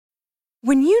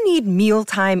When you need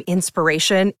mealtime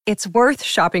inspiration, it's worth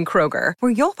shopping Kroger,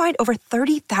 where you'll find over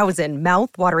 30,000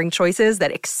 mouth-watering choices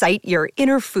that excite your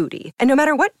inner foodie. And no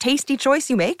matter what tasty choice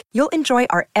you make, you'll enjoy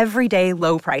our everyday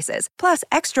low prices, plus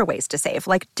extra ways to save,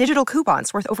 like digital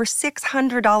coupons worth over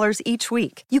 $600 each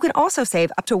week. You can also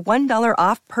save up to $1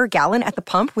 off per gallon at the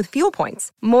pump with fuel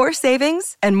points. More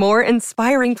savings and more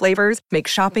inspiring flavors make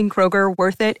shopping Kroger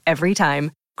worth it every time.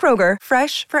 Kroger,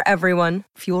 fresh for everyone.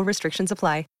 Fuel restrictions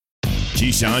apply.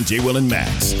 Keyshawn, J. Will, and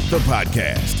Max, the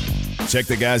podcast. Check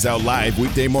the guys out live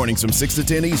weekday mornings from 6 to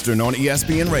 10 Eastern on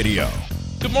ESPN Radio.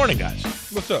 Good morning, guys.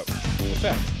 What's up? What's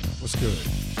happening? What's good?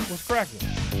 What's cracking?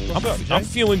 What's up, Jay? I'm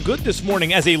feeling good this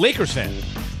morning as a Lakers fan.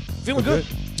 Feeling good.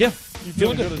 Yeah. You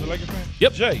feeling good as a Lakers fan?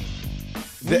 Yep. Jay.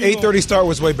 The 8:30 start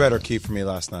was way better, Keith, for me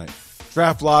last night.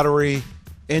 Draft lottery,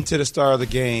 into the start of the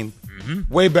game.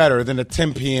 Mm-hmm. Way better than the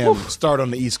 10 p.m. start on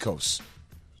the East Coast.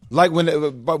 Like when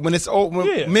it's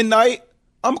midnight,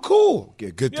 I'm cool.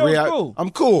 Get good 3 hours. Cool. I'm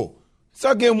cool.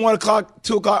 Start getting 1 o'clock,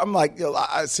 2 o'clock. I'm like, yo,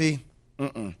 I see.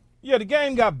 Yeah, the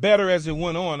game got better as it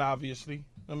went on. Obviously,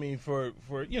 I mean, for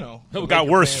it got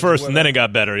worse first, and then it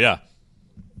got better. Yeah.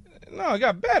 No, it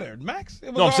got better, Max.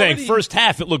 I'm saying first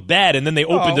half it looked bad, and then they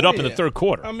opened it up in the third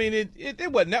quarter. I mean,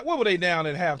 it wasn't that. What were they down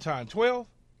at halftime? 12?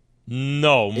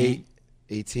 No.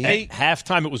 18. At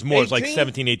halftime it was more. 18? It was like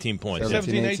 17, 18 points.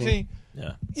 17, 18?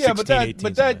 Yeah. Yeah, 16,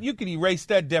 but that you could erase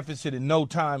that deficit in no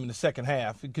time in the second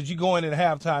half because you go in at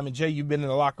halftime, and Jay, you've been in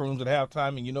the locker rooms at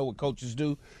halftime, and you know what coaches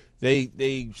do.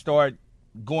 They start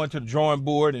going to the drawing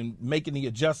board and making the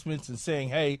adjustments and saying,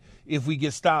 hey, if we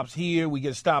get stops here, we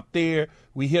get stopped there,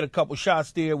 we hit a couple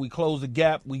shots there, we close the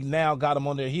gap, we now got them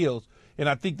on their heels. And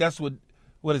I think that's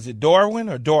what is it, Darwin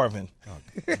or Darvin?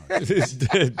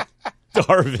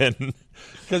 Darvin.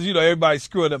 Because, everybody's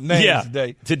screwing up names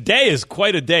today. Today is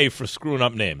quite a day for screwing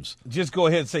up names. Just go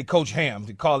ahead and say Coach Ham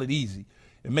to call it easy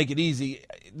and make it easy.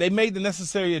 They made the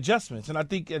necessary adjustments, and I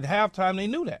think at halftime they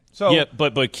knew that. So yeah,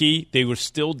 but Key, they were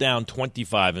still down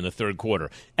 25 in the third quarter.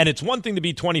 And it's one thing to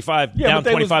be down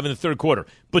 25 in the third quarter,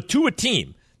 but to a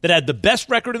team that had the best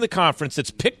record in the conference, that's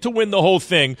picked to win the whole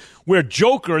thing, where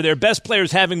Joker, their best player,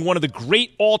 is having one of the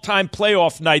great all-time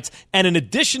playoff nights, and in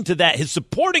addition to that, his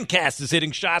supporting cast is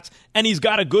hitting shots, and he's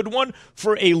got a good one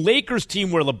for a Lakers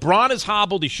team where LeBron is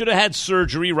hobbled. He should have had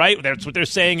surgery, right? That's what they're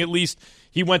saying, at least.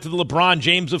 He went to the LeBron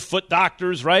James of foot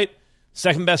doctors, right?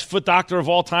 Second best foot doctor of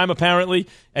all time, apparently,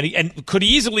 and could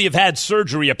easily have had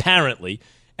surgery, apparently.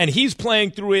 And he's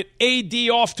playing through it. AD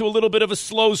off to a little bit of a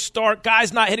slow start.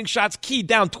 Guys not hitting shots. Key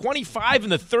down 25 in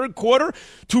the third quarter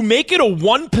to make it a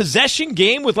one-possession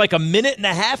game with like a minute and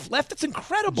a half left. That's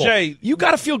incredible. Jay, you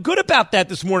got to feel good about that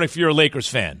this morning if you're a Lakers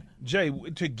fan. Jay,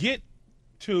 to get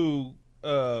to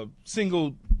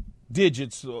single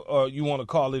digits, or you want to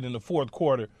call it, in the fourth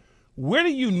quarter, where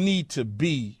do you need to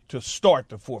be to start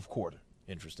the fourth quarter?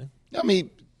 Interesting. I mean,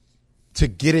 to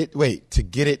get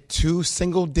it to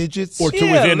single digits? Or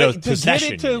to within a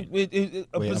possession. To get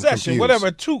it to a possession,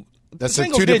 whatever. That's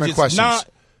two different questions.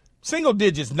 Single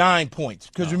digits, 9 points.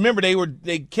 Because remember,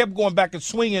 they kept going back and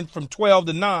swinging from 12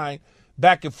 to 9,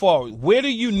 back and forward. Where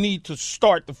do you need to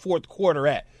start the fourth quarter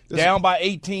at? Down by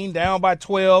 18, down by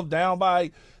 12, down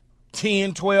by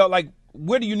 10, 12? Like,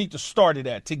 where do you need to start it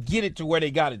at to get it to where they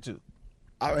got it to?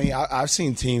 I mean, I've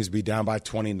seen teams be down by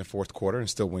 20 in the fourth quarter and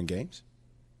still win games.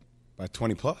 By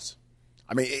 20 plus.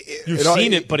 I mean, you've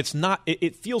seen it, but it's not.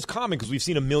 It feels common because we've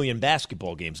seen a million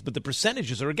basketball games, but the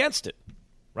percentages are against it,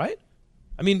 right?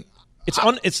 I mean, it's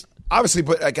obviously,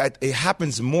 but it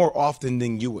happens more often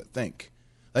than you would think.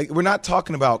 Like, we're not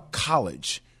talking about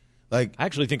college. Like, I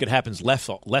actually think it happens less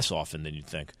often than you'd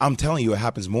think. I'm telling you, it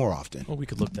happens more often. Well, we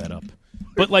could look that up.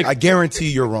 But I guarantee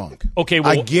you're wrong. Okay,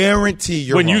 well, I guarantee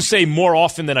you're wrong. When you say more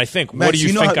often than I think, Max, what do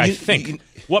you think I think?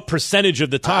 What percentage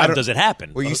of the time does it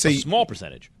happen? Well, you say a small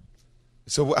percentage.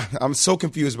 So I'm so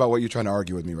confused about what you're trying to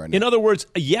argue with me right now. In other words,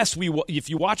 yes, if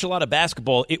you watch a lot of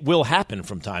basketball, it will happen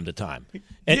from time to time,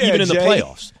 and even in the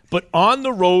playoffs. But on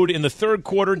the road in the third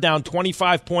quarter, down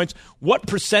 25 points, what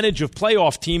percentage of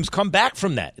playoff teams come back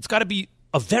from that? It's got to be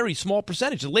a very small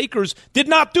percentage. The Lakers did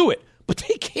not do it, but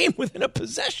they came within a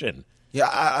possession. Yeah,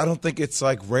 I don't think it's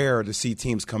like rare to see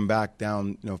teams come back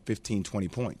down 15, 20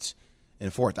 points in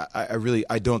the fourth.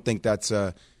 I don't think that's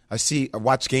I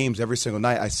watch games every single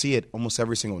night. I see it almost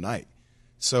every single night.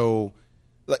 So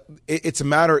it's a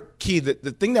matter, Key,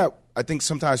 the thing that I think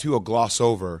sometimes people gloss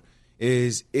over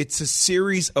is it's a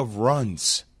series of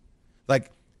runs. Like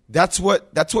that's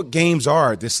what games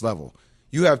are at this level.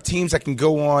 You have teams that can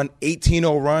go on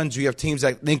 18-0 runs. You have teams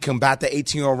that then combat the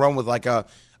 18-0 run with like a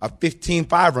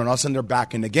 15-5 run. All of a sudden they're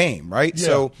back in the game, right? Yeah.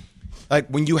 So like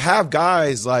when you have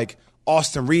guys like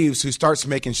Austin Reeves who starts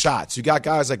making shots. You got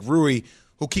guys like Rui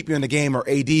who keep you in the game, or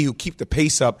AD who keep the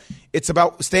pace up. It's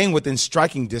about staying within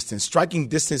striking distance. Striking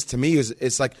distance to me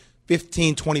is like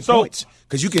 15, 20 points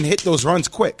because you can hit those runs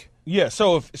quick. Yeah.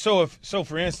 So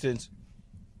for instance,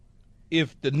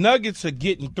 if the Nuggets are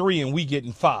getting 3 and we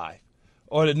getting 5,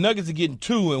 or the Nuggets are getting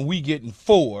 2 and we getting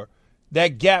 4,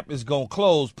 that gap is going to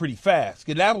close pretty fast.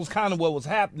 Because that was kind of what was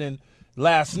happening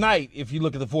last night. If you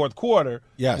look at the fourth quarter,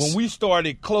 when we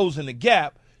started closing the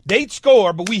gap, they'd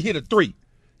score, but we hit a 3.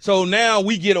 So now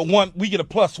we get a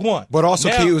 +1. But also,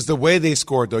 Key, it was the way they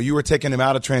scored, though. You were taking them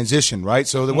out of transition, right?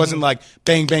 So it wasn't like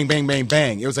bang, bang, bang, bang,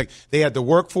 bang. It was like they had to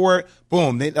work for it.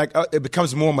 Boom. It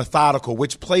becomes more methodical,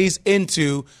 which plays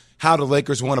into how the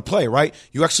Lakers want to play, right?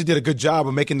 You actually did a good job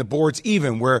of making the boards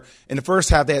even, where in the first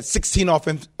half they had 16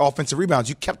 offensive rebounds.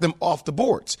 You kept them off the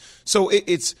boards. So I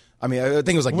think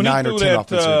it was like 9 or 10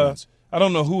 offensive rebounds. I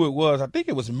don't know who it was. I think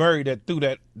it was Murray that threw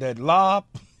that lob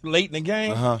late in the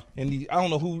game. And I don't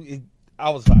know who.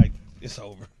 I was like, it's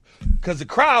over. Because the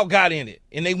crowd got in it,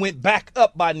 and they went back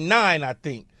up by 9, I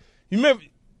think. You remember?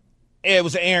 It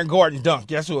was an Aaron Gordon dunk.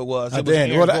 That's who it was. It was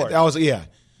Aaron Gordon. That was, yeah.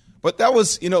 But that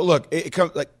was, look, it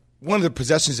comes like one of the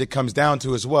possessions it comes down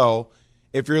to as well,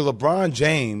 if you're LeBron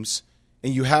James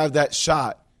and you have that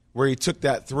shot where he took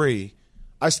that 3,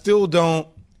 I still don't.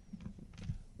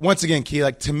 Once again, Key,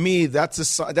 like to me,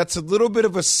 that's a little bit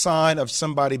of a sign of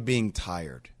somebody being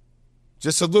tired.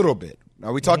 Just a little bit.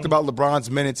 Now, we talked about LeBron's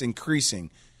minutes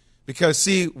increasing. Because,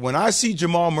 see, when I see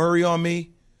Jamal Murray on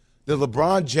me, the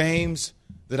LeBron James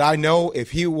that I know,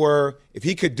 if he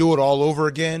could do it all over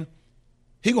again,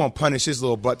 he's going to punish his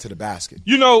little butt to the basket.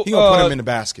 He's going to put him in the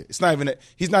basket. He's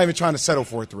not even trying to settle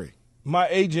for a 3. My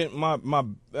agent, my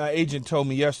agent told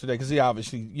me yesterday, because he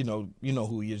obviously, you know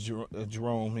who he is,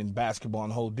 Jerome, in basketball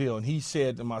and the whole deal. And he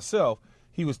said to myself,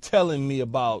 he was telling me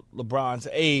about LeBron's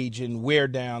age and wear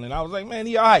down. And I was like, man,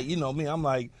 he all right. You know me. I'm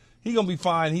like, he going to be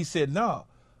fine. He said, no,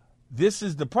 this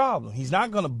is the problem. He's not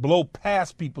going to blow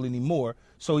past people anymore.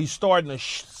 So he's starting to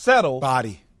settle.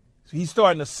 Body. He's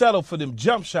starting to settle for them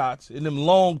jump shots and them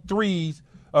long 3s,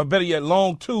 or better yet,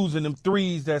 long 2s and them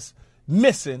 3s that's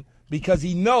missing. Because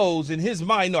he knows in his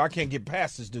mind, no, I can't get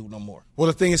past this dude no more. Well,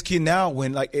 the thing is, Key, now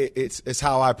when it's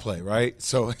how I play, right?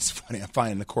 So it's funny. I'm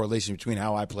finding the correlation between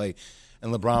how I play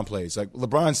and LeBron plays. Like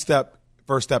LeBron's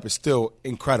first step is still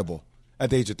incredible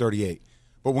at the age of 38.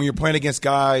 But when you're playing against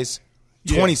guys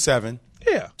 27,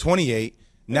 28,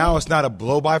 now it's not a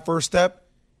blow-by first step.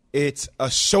 It's a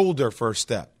shoulder first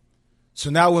step. So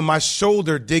now when my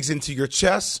shoulder digs into your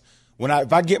chest,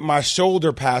 if I get my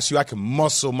shoulder past you, I can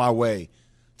muscle my way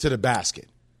to the basket,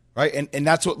 right? And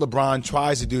that's what LeBron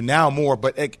tries to do now more,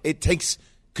 but it takes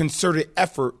concerted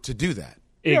effort to do that.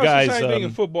 Hey, guys, it's the same thing in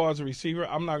football as a receiver.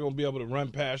 I'm not going to be able to run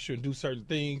past you and do certain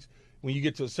things when you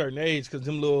get to a certain age because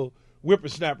them little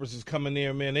whippersnappers is coming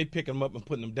there, man. They picking them up and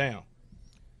putting them down.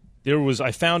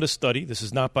 I found a study. This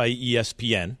is not by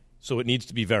ESPN, so it needs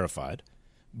to be verified.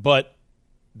 But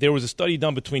there was a study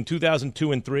done between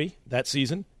 2002 and 3, that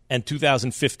season, and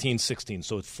 2015-16,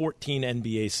 so it's 14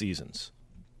 NBA seasons.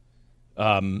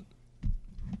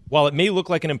 While it may look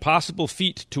like an impossible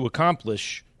feat to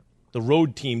accomplish, the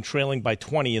road team trailing by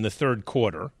 20 in the third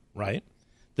quarter, right?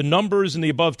 The numbers in the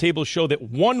above table show that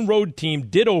one road team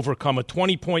did overcome a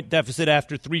 20-point deficit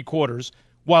after 3 quarters,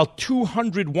 while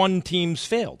 201 teams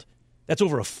failed. That's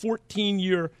over a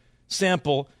 14-year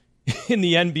sample in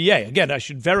the NBA. Again, I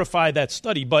should verify that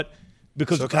study, but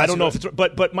because I don't know if it's –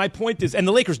 but my point is – and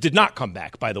the Lakers did not come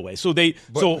back, by the way. So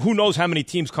who knows how many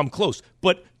teams come close.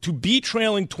 But to be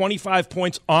trailing 25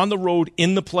 points on the road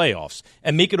in the playoffs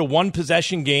and make it a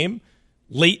one-possession game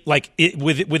late,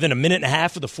 within a minute and a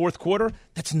half of the fourth quarter,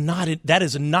 that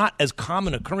is not as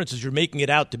common occurrence as you're making it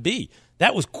out to be.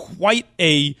 That was quite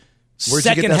a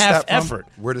second-half effort.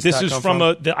 Where does this that is come from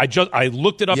I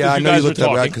looked it up as you guys were talking. Yeah, I know you looked it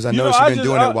up, right, because I noticed you've been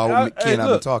doing it while Key and I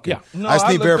have been talking. Yeah. I just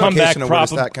need verification of where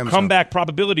this stat comes from. Comeback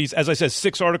probabilities, as I said,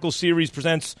 6-article series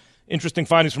presents interesting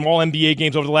findings from all NBA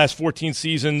games over the last 14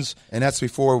 seasons. And that's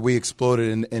before we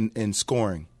exploded in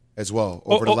scoring as well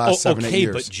over the last 7-8 years.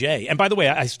 Okay, but Jay, and by the way,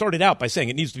 I started out by saying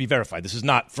it needs to be verified. This is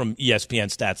not from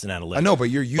ESPN Stats and Analytics. I know, but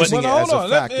you're using it as a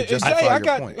fact to justify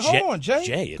your point. Hold on, Jay.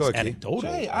 Jay, it's anecdotal.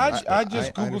 Jay, I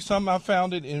just Googled something, I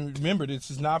found it, and remember,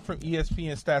 this is not from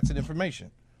ESPN Stats and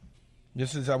Information.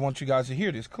 I want you guys to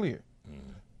hear this clear.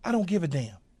 I don't give a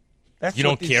damn. You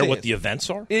don't care what the events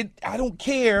are? I don't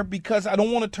care because I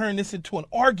don't want to turn this into an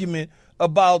argument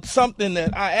about something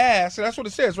that I asked, and that's what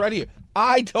it says right here.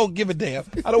 I don't give a damn.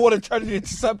 I don't want to turn it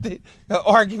into an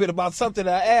argument about something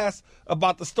I asked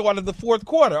about the start of the fourth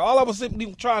quarter. All I was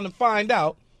simply trying to find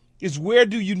out is where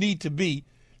do you need to be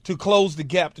to close the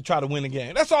gap to try to win the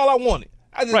game. That's all I wanted.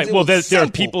 Right. Well, there are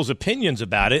people's opinions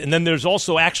about it, and then there's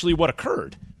also actually what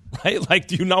occurred. Right? Like,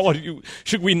 do you know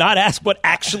should we not ask what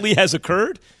actually has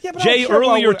occurred? Yeah, but Jay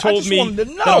earlier told me that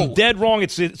I'm dead wrong.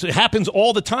 It happens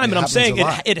all the time, and I'm saying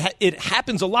it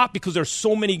happens a lot because there's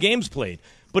so many games played.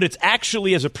 But it's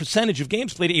actually, as a percentage of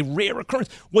games played, a rare occurrence.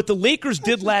 What the Lakers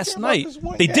did last night,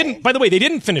 they didn't. By the way, they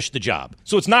didn't finish the job,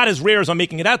 so it's not as rare as I'm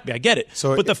making it out to be. I get it.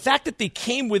 But the fact that they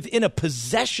came within a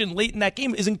possession late in that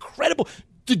game is incredible.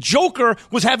 The Joker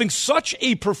was having such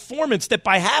a performance that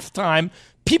by halftime,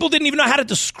 people didn't even know how to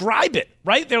describe it,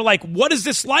 right? They're like, what is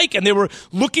this like? And they were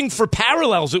looking for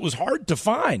parallels. It was hard to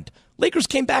find. Lakers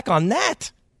came back on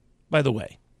that, by the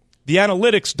way. The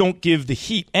analytics don't give the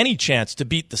Heat any chance to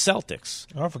beat the Celtics.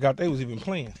 Oh, I forgot they was even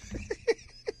playing.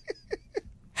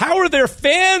 How are their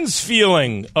fans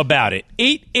feeling about it?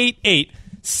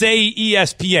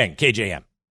 888-SAY-ESPN, KJM.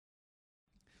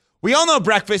 We all know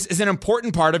breakfast is an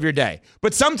important part of your day,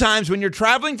 but sometimes when you're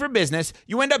traveling for business,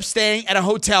 you end up staying at a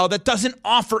hotel that doesn't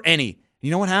offer any.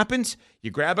 You know what happens? You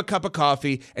grab a cup of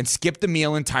coffee and skip the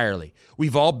meal entirely.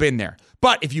 We've all been there.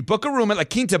 But if you book a room at La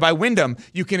Quinta by Wyndham,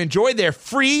 you can enjoy their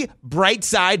free Bright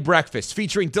Side breakfast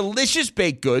featuring delicious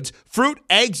baked goods, fruit,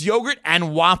 eggs, yogurt,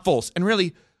 and waffles. And really,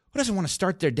 who doesn't want to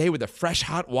start their day with a fresh,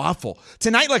 hot waffle?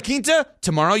 Tonight, La Quinta,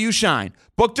 tomorrow you shine.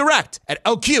 Book direct at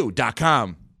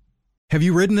lq.com. Have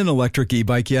you ridden an electric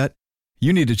e-bike yet?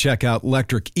 You need to check out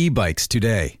Electric E-Bikes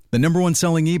today, the #1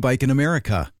 selling e-bike in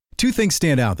America. Two things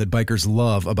stand out that bikers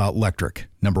love about Electric.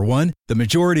 Number one, the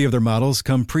majority of their models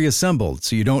come pre-assembled,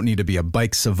 so you don't need to be a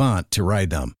bike savant to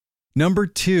ride them. Number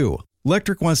two,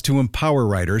 Electric wants to empower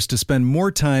riders to spend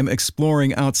more time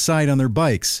exploring outside on their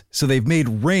bikes, so they've made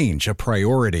range a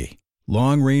priority.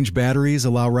 Long-range batteries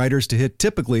allow riders to hit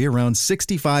typically around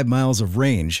 65 miles of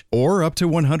range or up to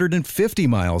 150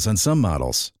 miles on some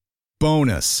models.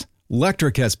 Bonus,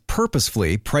 Electric has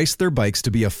purposefully priced their bikes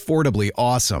to be affordably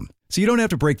awesome, so you don't have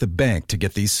to break the bank to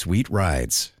get these sweet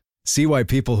rides. See why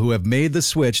people who have made the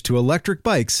switch to electric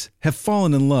bikes have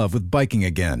fallen in love with biking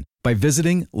again by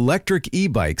visiting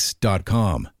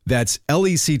electricebikes.com. That's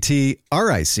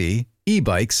LECTRIC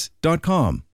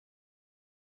ebikes.com.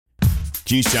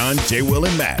 Keyshawn, J. Will,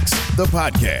 and Max, the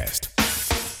podcast.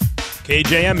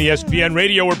 KJM, ESPN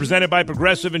Radio, we're presented by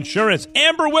Progressive Insurance.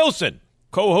 Amber Wilson,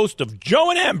 co-host of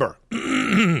Joe and Amber.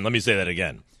 Let me say that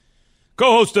again.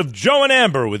 Co-host of Joe and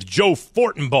Amber with Joe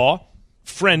Fortenbaugh,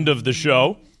 friend of the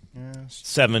show.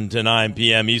 7 to 9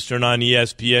 p.m. Eastern on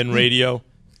ESPN Radio.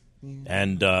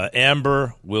 And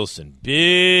Amber Wilson,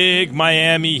 big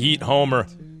Miami Heat homer,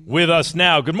 with us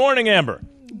now. Good morning, Amber.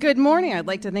 Good morning. I'd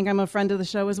like to think I'm a friend of the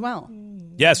show as well.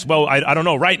 Yes, well, I don't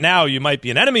know. Right now, you might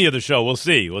be an enemy of the show. We'll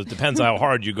see. Well, it depends how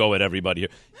hard you go at everybody here.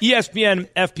 ESPN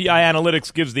FPI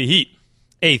Analytics gives the Heat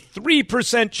a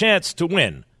 3% chance to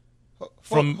win.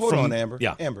 Hold on, Amber.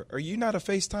 Yeah. Amber, are you not a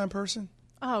FaceTime person?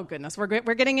 Oh, goodness. We're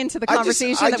getting into the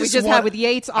conversation that we just had with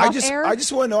Yates off air. I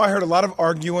just want to know. I heard a lot of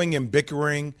arguing and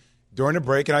bickering during the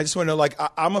break, and I just want to know,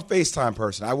 I'm a FaceTime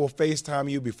person. I will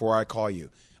FaceTime you before I call you.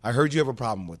 I heard you have a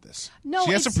problem with this. No,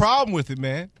 she has a problem with it,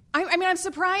 man. I mean, I'm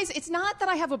surprised. It's not that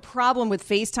I have a problem with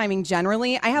FaceTiming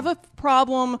generally. I have a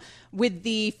problem with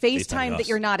the FaceTime that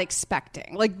you're not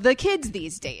expecting. Like the kids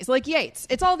these days, like Yates,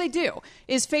 it's all they do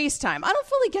is FaceTime. I don't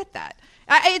fully get that.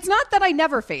 It's not that I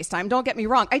never FaceTime. Don't get me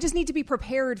wrong. I just need to be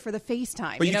prepared for the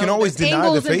FaceTime. But you can always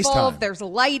deny the FaceTime. Involved, there's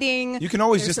lighting. You can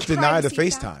always just deny the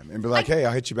FaceTime and be like, hey,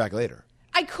 I'll hit you back later.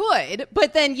 I could,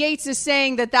 but then Yates is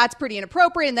saying that that's pretty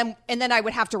inappropriate, and then I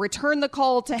would have to return the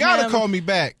call to him. Gotta call me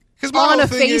back. On a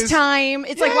FaceTime.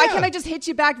 It's like, why can't I just hit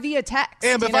you back via text?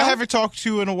 And if I haven't talked to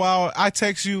you in a while, I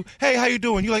text you, hey, how you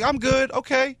doing? You're like, I'm good,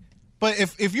 okay. But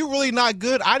if you're really not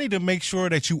good, I need to make sure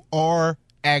that you are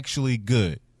actually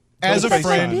good. As a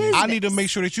friend, I need to make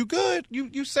sure that you're good,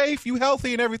 you safe, you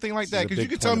healthy, and everything like that. Because you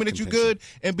can tell me that you're good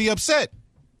and be upset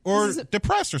or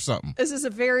depressed or something. This is a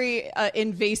very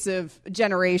invasive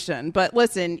generation. But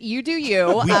listen, you do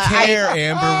you. We care,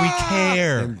 Amber. We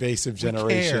care. Invasive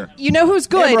generation. You know who's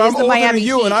good Amber, is the Miami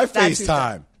Heat. I'm older than you, and I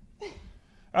FaceTime.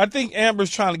 I think Amber's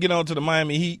trying to get on to the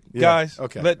Miami Heat, guys.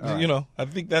 Okay. I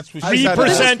think that's what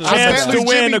 3% chance to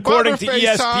win, according to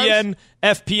ESPN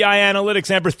FPI Analytics.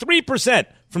 Amber, 3%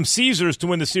 from Caesars to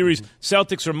win the series.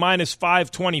 Celtics are minus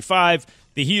 525.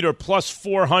 The Heat are plus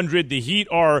 400. The Heat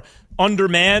are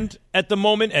undermanned at the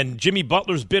moment, and Jimmy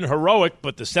Butler's been heroic,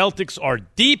 but the Celtics are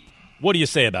deep. What do you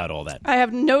say about all that? I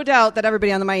have no doubt that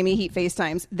everybody on the Miami Heat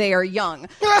FaceTimes, they are young.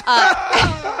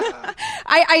 I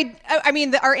I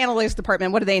mean, our analytics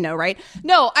department, what do they know, right?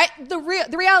 No, the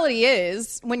reality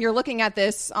is, when you're looking at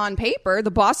this on paper,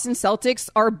 the Boston Celtics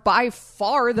are by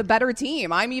far the better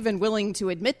team. I'm even willing to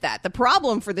admit that. The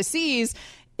problem for the C's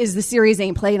is the series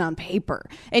ain't played on paper.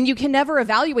 And you can never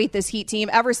evaluate this Heat team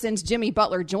ever since Jimmy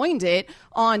Butler joined it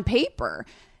on paper.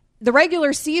 The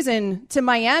regular season to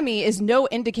Miami is no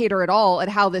indicator at all at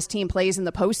how this team plays in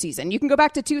the postseason. You can go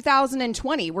back to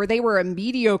 2020, where they were a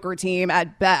mediocre team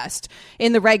at best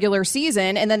in the regular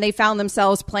season, and then they found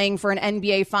themselves playing for an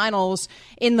NBA Finals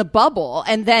in the bubble.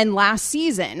 And then last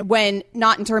season, when,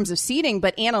 not in terms of seeding,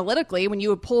 but analytically, when you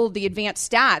would pull the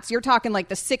advanced stats, you're talking like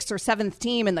the 6th or 7th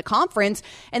team in the conference,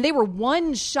 and they were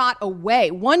one shot away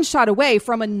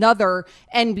from another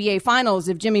NBA Finals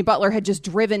if Jimmy Butler had just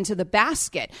driven to the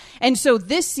basket. And so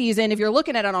this season, if you're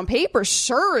looking at it on paper,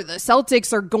 sure, the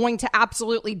Celtics are going to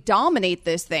absolutely dominate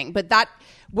this thing. But that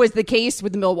was the case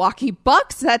with the Milwaukee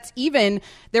Bucks.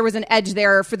 There was an edge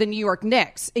there for the New York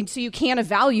Knicks. And so you can't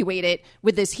evaluate it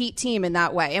with this Heat team in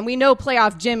that way. And we know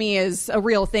playoff Jimmy is a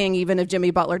real thing, even if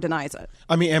Jimmy Butler denies it.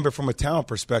 I mean, Amber, from a talent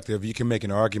perspective, you can make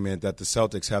an argument that the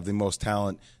Celtics have the most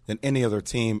talent than any other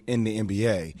team in the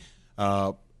NBA.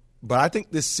 But I think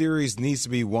this series needs to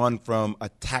be won from a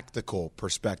tactical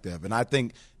perspective. And I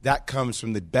think that comes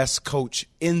from the best coach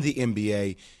in the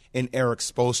NBA in Eric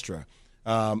Spoelstra,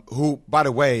 who, by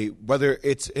the way, whether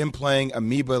it's him playing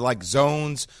amoeba-like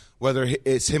zones, whether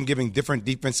it's him giving different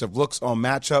defensive looks on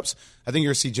matchups, I think you're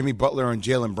going to see Jimmy Butler and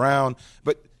Jaylen Brown.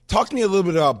 But talk to me a little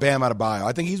bit about Bam Adebayo.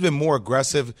 I think he's been more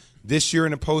aggressive this year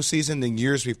in the postseason than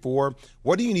years before.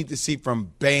 What do you need to see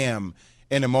from Bam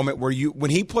in a moment where when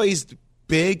he plays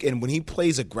big and when he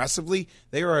plays aggressively,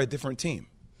 they are a different team?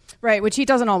 Right, which he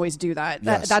doesn't always do that.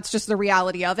 Yes. That's just the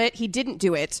reality of it. He didn't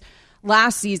do it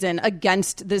last season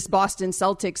against this Boston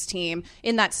Celtics team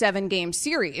in that 7-game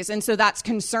series. And so that's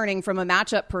concerning from a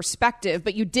matchup perspective.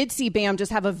 But you did see Bam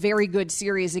just have a very good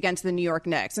series against the New York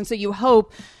Knicks. And so you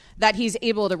hope that he's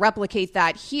able to replicate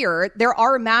that here. There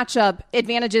are matchup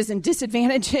advantages and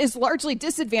disadvantages, largely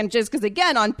disadvantages, because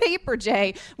again, on paper,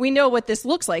 Jay, we know what this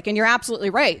looks like. And you're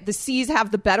absolutely right. The C's have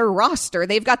the better roster.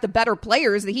 They've got the better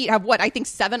players. The Heat have, I think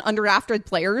 7 undrafted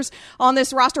players on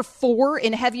this roster, 4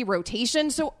 in heavy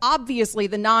rotation. So obviously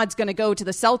the nod's going to go to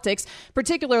the Celtics,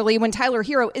 particularly when Tyler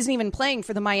Hero isn't even playing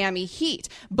for the Miami Heat.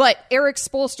 But Eric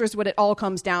Spoelstra is what it all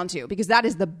comes down to, because that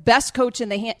is the best coach in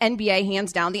the NBA,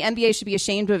 hands down. The NBA should be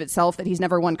ashamed of itself that he's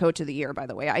never won Coach of the Year, by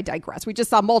the way. I digress. We just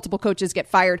saw multiple coaches get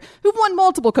fired who've won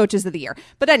multiple Coaches of the Year.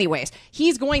 But anyways,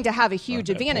 he's going to have a huge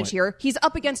advantage here. He's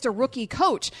up against a rookie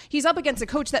coach. He's up against a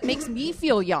coach that makes me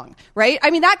feel young, right?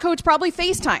 I mean, that coach probably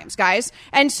FaceTimes, guys.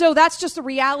 And so that's just the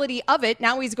reality of it.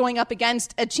 Now he's going up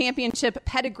against a championship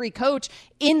pedigree coach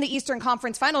in the Eastern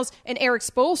Conference Finals and Eric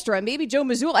Spoelstra. Maybe Joe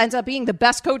Mazzulla ends up being the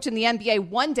best coach in the NBA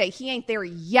one day. He ain't there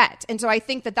yet. And so I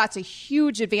think that that's a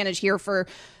huge advantage here for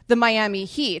the Miami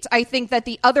Heat. I think that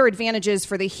the other advantages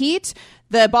for the Heat,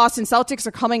 the Boston Celtics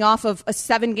are coming off of a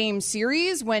 7-game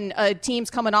series when a team's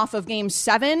coming off of Game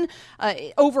 7,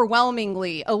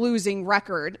 overwhelmingly a losing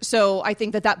record. So I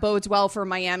think that bodes well for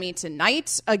Miami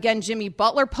tonight. Again, Jimmy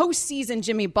Butler, postseason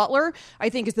Jimmy Butler, I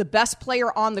think is the best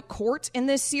player on the court in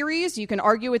this series. You can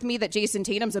argue with me that Jason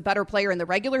Tatum's a better player in the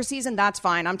regular season. That's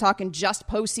fine. I'm talking just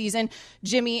postseason.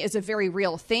 Jimmy is a very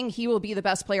real thing. He will be the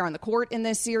best player on the court in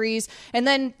this series. And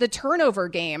then the turnover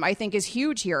game, I think, is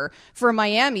huge here for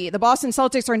Miami. The Boston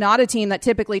Celtics are not a team that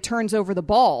typically turns over the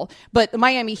ball, but the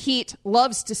Miami Heat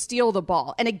loves to steal the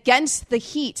ball. And against the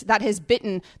Heat, that has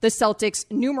bitten the Celtics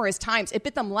numerous times. It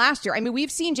bit them last year. I mean, we've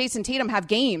seen Jason Tatum have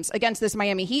games against this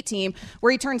Miami Heat team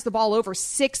where he turns the ball over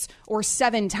 6 or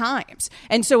 7 times.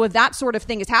 And so if that sort of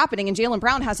thing is happening, and Jaylen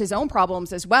Brown has his own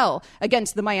problems as well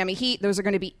against the Miami Heat, those are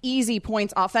going to be easy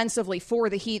points offensively for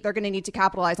the Heat. They're going to need to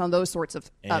capitalize on those sorts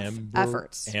of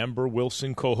efforts. Amber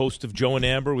Wilson, co-host of Joe and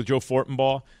Amber with Joe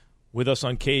Fortenbaugh, with us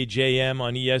on KJM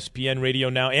on ESPN Radio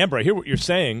Now. Amber, I hear what you're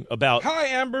saying about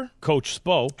Coach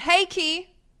Spo. Hey, Key.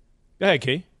 Go ahead,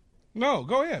 Key. No,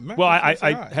 go ahead, man. Well,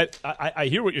 I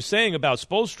hear what you're saying about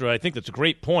Spoelstra. I think that's a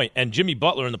great point. And Jimmy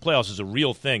Butler in the playoffs is a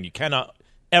real thing. You cannot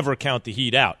ever count the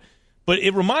Heat out. But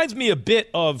it reminds me a bit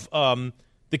of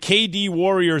the KD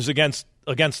Warriors against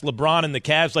LeBron and the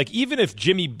Cavs. Like, even if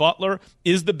Jimmy Butler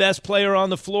is the best player on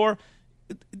the floor,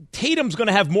 Tatum's going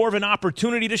to have more of an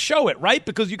opportunity to show it, right?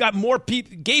 Because you got more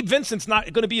people. Gabe Vincent's not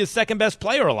going to be his second best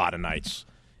player a lot of nights.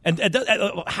 And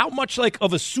how much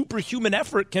of a superhuman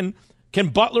effort can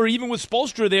Butler, even with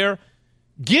Spoelstra there,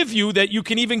 give you that you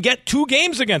can even get 2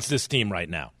 games against this team right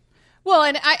now? Well,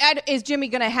 and is Jimmy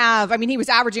going to have, I mean, he was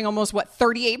averaging almost,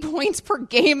 38 points per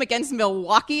game against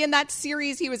Milwaukee in that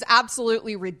series. He was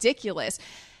absolutely ridiculous.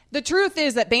 The truth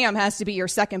is that Bam has to be your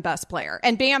second best player,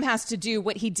 and Bam has to do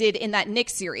what he did in that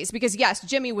Knicks series, because yes,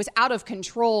 Jimmy was out of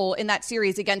control in that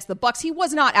series against the Bucks. He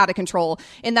was not out of control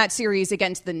in that series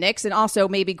against the Knicks, and also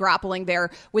maybe grappling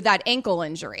there with that ankle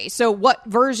injury. So what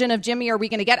version of Jimmy are we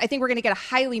going to get? I think we're going to get a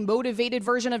highly motivated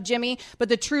version of Jimmy, but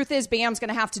the truth is Bam's going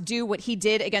to have to do what he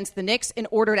did against the Knicks in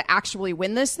order to actually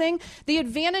win this thing. The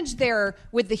advantage there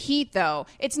with the Heat, though,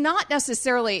 it's not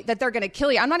necessarily that they're going to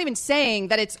kill you. I'm not even saying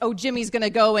that it's, oh, Jimmy's going to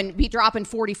go and be dropping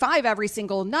 45 every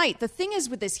single night. The thing is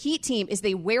with this Heat team is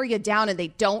they wear you down and they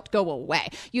don't go away.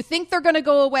 You think they're going to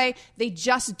go away, they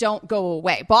just don't go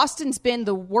away. Boston's been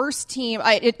the worst team.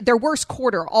 Their worst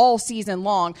quarter all season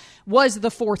long was the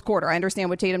fourth quarter. I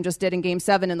understand what Tatum just did in Game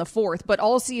 7 in the fourth, but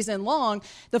all season long,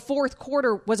 the fourth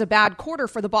quarter was a bad quarter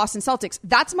for the Boston Celtics.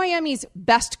 That's Miami's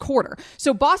best quarter.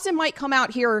 So Boston might come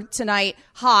out here tonight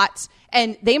hot,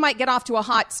 and they might get off to a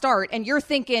hot start, and you're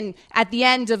thinking at the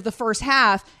end of the first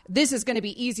half, this is going to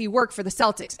be easy work for the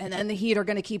Celtics, and then the Heat are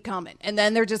going to keep coming, and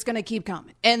then they're just going to keep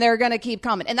coming, and they're going to keep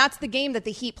coming. And that's the game that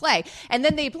the Heat play. And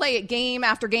then they play it game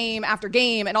after game after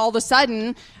game, and all of a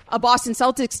sudden, a Boston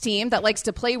Celtics team that likes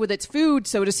to play with its food,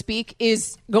 so to speak,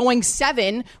 is going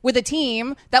 7 with a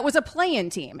team that was a play-in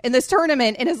team in this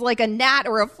tournament and is like a gnat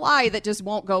or a fly that just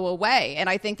won't go away. And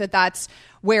I think that that's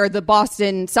where the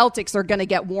Boston Celtics are going to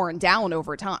get worn down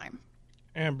over time.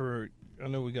 Amber, I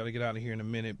know we got to get out of here in a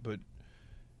minute, but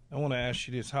I want to ask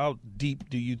you this. How deep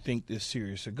do you think this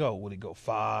series will go? Will it go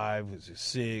 5? Is it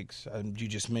 6? You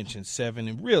just mentioned 7.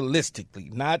 And realistically,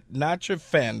 not your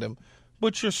fandom,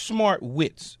 but your smart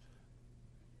wits.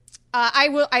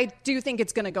 I do think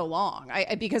it's going to go long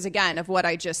because, again, of what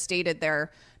I just stated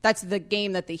there. That's the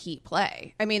game that the Heat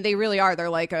play. I mean, they really are.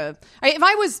 They're like if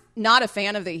I was not a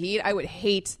fan of the Heat, I would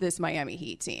hate this Miami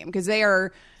Heat team because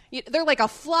they're like a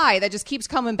fly that just keeps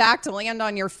coming back to land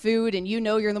on your food, and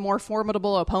you're the more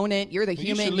formidable opponent. You're the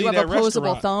human. You have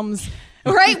opposable thumbs.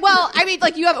 Right? Well, I mean,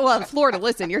 like in Florida,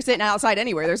 listen, you're sitting outside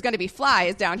anywhere. There's going to be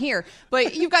flies down here.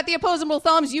 But you've got the opposable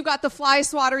thumbs. You've got the fly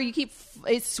swatter. You keep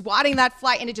swatting that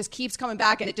fly, and it just keeps coming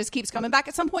back, and it just keeps coming back.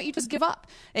 At some point, you just give up,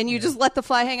 and you just let the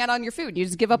fly hang out on your food. You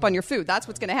just give up on your food. That's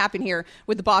what's going to happen here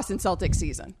with the Boston Celtics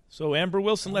season. So Amber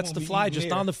Wilson lets the fly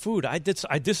just on the food. I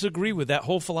disagree with that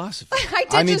whole philosophy.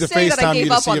 I need to FaceTime you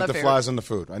to see if the fly's on the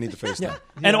food. I need to FaceTime. Yeah.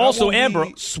 And also, Amber,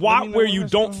 swat where you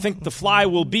don't think the fly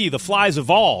will be. The fly's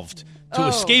evolved to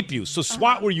escape you. So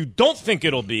swat where you don't think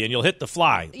it'll be, and you'll hit the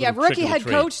fly. Yeah, rookie head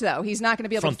coach, though. He's not going to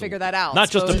be able to figure that out. Not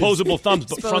just opposable thumbs,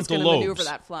 but frontal lobes. Maneuver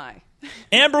that fly.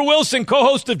 Amber Wilson,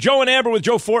 co-host of Joe and Amber with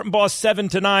Joe Fortenbaugh, 7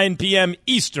 to 9 p.m.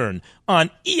 Eastern on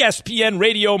ESPN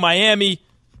Radio Miami.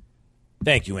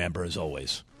 Thank you, Amber, as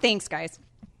always. Thanks, guys.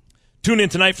 Tune in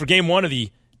tonight for Game 1 of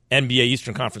the NBA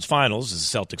Eastern Conference Finals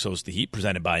as the Celtics host the Heat,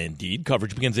 presented by Indeed.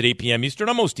 Coverage begins at 8 p.m. Eastern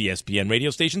on most ESPN radio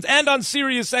stations and on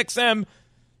Sirius XM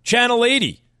Channel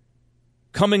 80.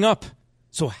 Coming up.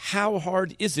 So how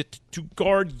hard is it to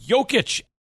guard Jokic?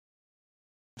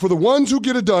 For the ones who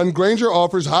get it done, Grainger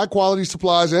offers high-quality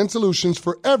supplies and solutions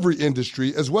for every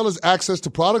industry, as well as access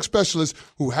to product specialists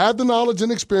who have the knowledge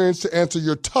and experience to answer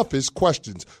your toughest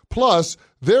questions. Plus,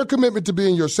 their commitment to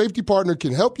being your safety partner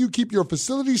can help you keep your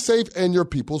facility safe and your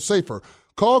people safer.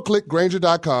 Call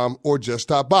clickgrainger.com or just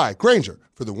stop by. Grainger,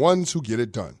 for the ones who get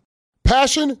it done.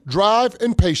 Passion, drive,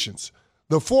 and patience.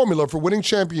 The formula for winning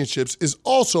championships is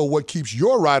also what keeps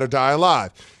your ride or die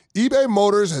alive. eBay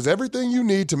Motors has everything you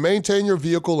need to maintain your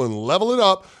vehicle and level it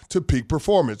up to peak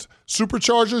performance.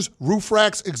 Superchargers, roof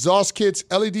racks, exhaust kits,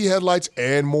 LED headlights,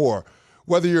 and more.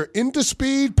 Whether you're into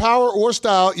speed, power, or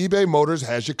style, eBay Motors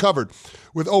has you covered.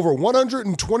 With over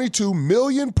 122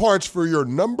 million parts for your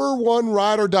number one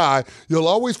ride or die, you'll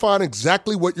always find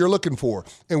exactly what you're looking for.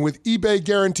 And with eBay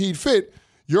Guaranteed Fit,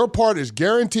 your part is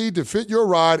guaranteed to fit your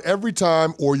ride every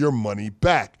time or your money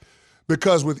back.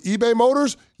 Because with eBay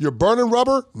Motors, you're burning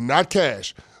rubber, not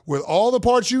cash. With all the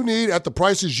parts you need at the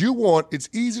prices you want, it's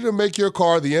easy to make your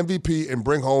car the MVP and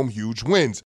bring home huge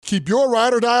wins. Keep your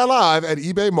ride or die alive at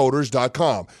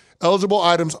ebaymotors.com. Eligible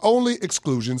items only.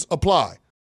 Exclusions apply.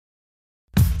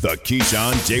 The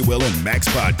Keyshawn, J. Will, and Max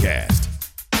podcast.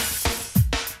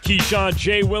 Keyshawn,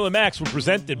 J. Will, and Max were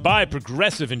presented by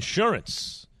Progressive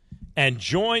Insurance. And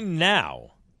join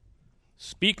now,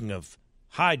 speaking of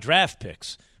high draft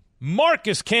picks,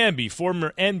 Marcus Camby,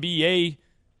 former NBA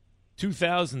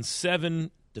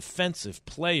 2007 Defensive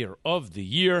Player of the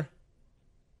Year.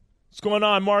 What's going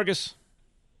on, Marcus?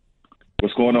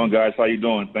 What's going on, guys? How you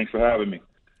doing? Thanks for having me.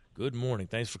 Good morning.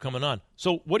 Thanks for coming on.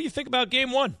 So what do you think about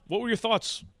Game 1? What were your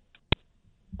thoughts?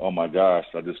 Oh, my gosh.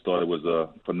 I just thought it was a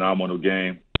phenomenal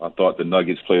game. I thought the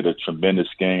Nuggets played a tremendous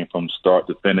game from start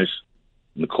to finish.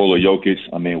 Nikola Jokic,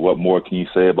 I mean, what more can you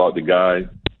say about the guy?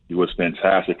 He was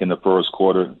fantastic in the first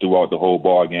quarter throughout the whole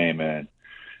ball game, and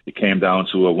it came down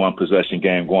to a one-possession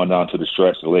game going down to the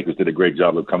stretch. The Lakers did a great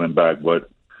job of coming back, but,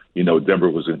 Denver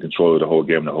was in control of the whole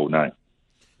game the whole night.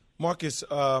 Marcus,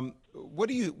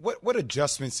 what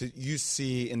adjustments did you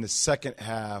see in the second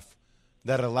half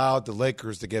that allowed the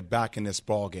Lakers to get back in this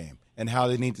ball game, and how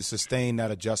they need to sustain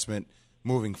that adjustment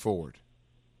moving forward?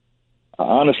 I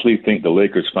honestly think the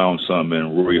Lakers found something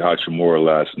in Rui Hachimura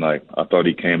last night. I thought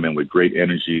he came in with great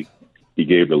energy. He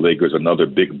gave the Lakers another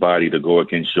big body to go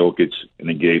against Jokic, and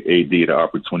he gave AD the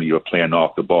opportunity of playing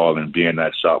off the ball and being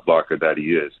that shot blocker that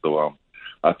he is. So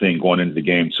I think going into the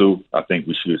game, too, I think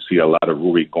we should see a lot of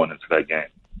Rui going into that game.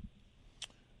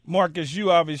 Marcus, you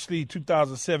obviously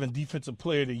 2007 Defensive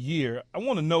Player of the Year. I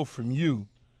want to know from you,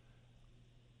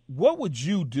 what would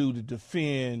you do to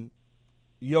defend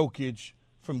Jokic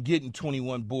from getting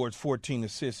 21 boards, 14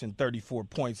 assists, and 34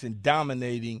 points and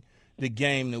dominating the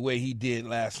game the way he did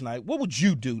last night? What would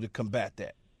you do to combat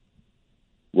that?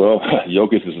 Well,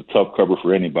 Jokic is a tough cover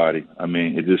for anybody. I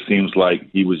mean, it just seems like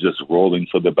he was just rolling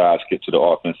to the basket, to the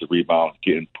offensive rebounds,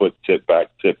 getting put tip back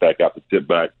after tip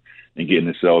back, and getting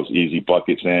themselves easy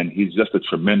buckets. And he's just a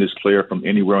tremendous player from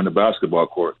anywhere on the basketball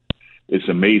court. It's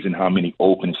amazing how many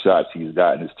open shots he's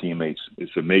gotten his teammates.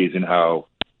 It's amazing how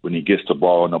when he gets the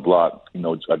ball on the block,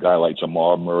 a guy like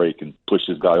Jamal Murray can push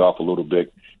his guy off a little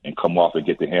bit and come off and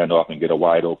get the handoff and get a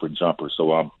wide open jumper.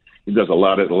 So he does a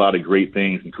lot of great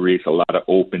things and creates a lot of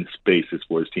open spaces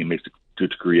for his teammates to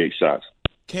create shots.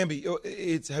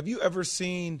 Camby, have you ever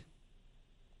seen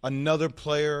another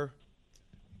player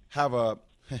have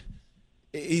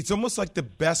it's almost like the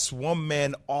best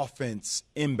one-man offense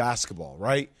in basketball,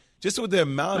 right? Just with the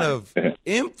amount of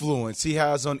influence he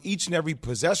has on each and every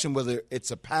possession, whether it's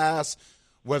a pass,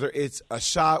 whether it's a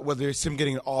shot, whether it's him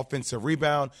getting an offensive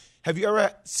rebound. Have you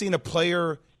ever seen a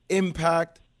player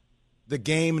impact the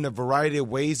game in a variety of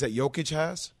ways that Jokic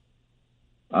has?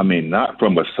 I mean, not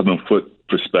from a 7-foot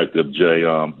perspective, Jay.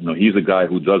 He's a guy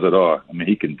who does it all. I mean,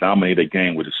 he can dominate a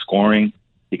game with his scoring.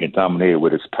 He can dominate it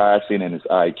with his passing and his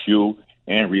IQ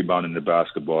and rebounding the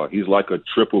basketball. He's like a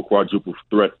triple, quadruple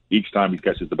threat each time he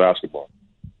catches the basketball.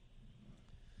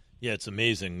 Yeah, it's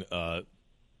amazing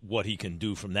what he can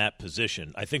do from that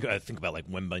position. I think about like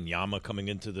Wembanyama coming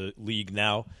into the league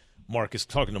now.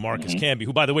 Talking to Marcus Camby,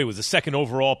 who, by the way, was the second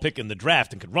overall pick in the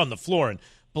draft and could run the floor and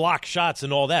block shots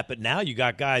and all that. But now you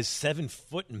got guys 7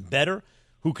 foot and better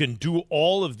who can do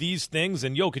all of these things.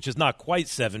 And Jokic is not quite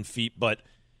 7 feet, but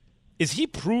is he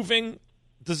proving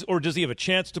 – does he have a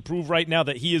chance to prove right now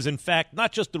that he is, in fact,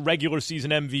 not just the regular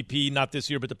season MVP, not this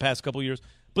year but the past couple of years,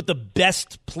 but the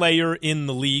best player in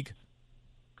the league?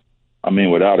 I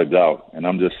mean, without a doubt. And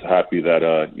I'm just happy that,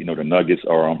 the Nuggets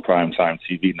are on primetime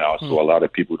TV now. So a lot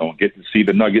of people don't get to see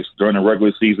the Nuggets during the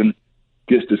regular season,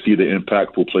 gets to see the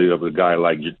impactful play of a guy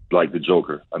like the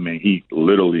Joker. I mean, he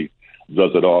literally does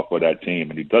it all for that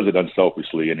team, and he does it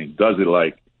unselfishly, and he does it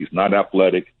like he's not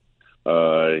athletic.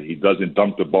 He doesn't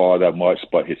dunk the ball that much,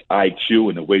 but his IQ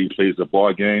and the way he plays the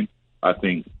ball game, I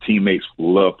think teammates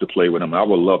love to play with him. I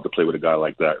would love to play with a guy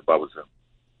like that if I was him.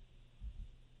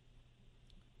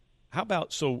 How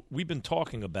about, so we've been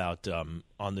talking about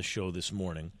on the show this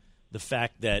morning, the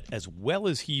fact that as well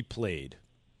as he played,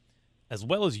 as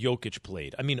well as Jokic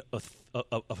played, I mean, a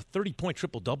 30-point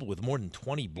triple-double with more than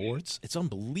 20 boards, it's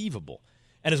unbelievable.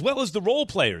 And as well as the role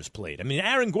players played. I mean,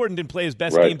 Aaron Gordon didn't play his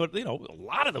best game, but, a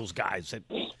lot of those guys.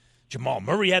 Jamal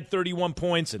Murray had 31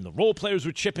 points, and the role players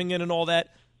were chipping in and all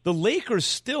that. The Lakers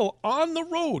still on the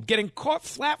road, getting caught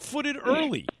flat-footed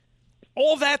early.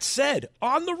 All that said,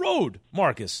 on the road,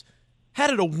 Marcus, had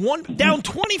it down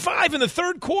 25 in the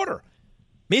third quarter.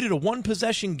 Made it a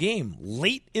one-possession game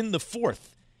late in the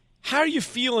fourth. How are you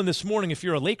feeling this morning if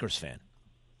you're a Lakers fan?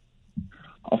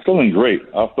 I'm feeling great.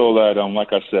 I feel that,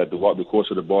 like I said, throughout the course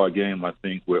of the ball game, I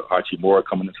think with Hachimura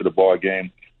coming into the ball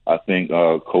game, I think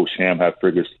Coach Ham had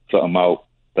figured something out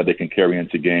that they can carry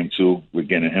into game two. We're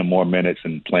getting him more minutes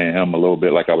and playing him a little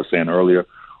bit, like I was saying earlier,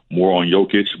 more on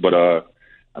Jokic. But,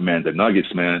 the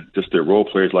Nuggets, man, just their role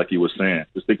players, like you were saying.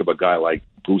 Just think of a guy like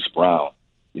Bruce Brown.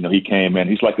 He came in.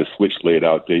 He's like a switchblade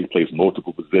out there. He plays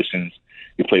multiple positions.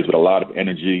 He plays with a lot of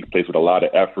energy. He plays with a lot of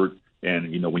effort.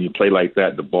 And, when you play like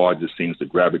that, the ball just seems to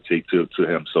gravitate to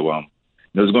him. So,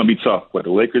 it's going to be tough. But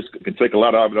the Lakers can take a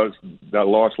lot out of that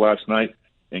loss last night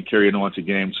and carry it on to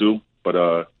game two.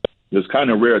 But it's kind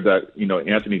of rare that,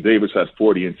 Anthony Davis has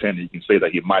 40 and 10, and you can say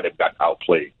that he might have got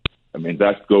outplayed. I mean,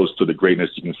 that goes to the greatness,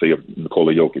 you can say, of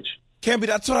Nikola Jokic. Camby,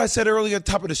 that's what I said earlier at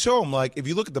the top of the show. I'm like, if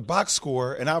you look at the box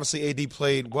score, and obviously AD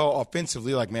played well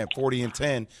offensively, 40 and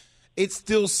 10. it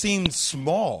still seemed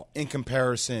small in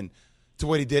comparison to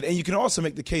what he did. And you can also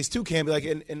make the case too, Camby. Like,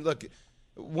 and look,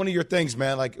 one of your things,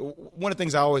 man. Like, one of the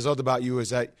things I always loved about you is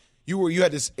that you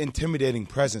had this intimidating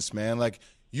presence, man. Like,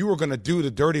 you were going to do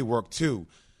the dirty work too.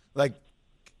 Like,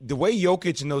 the way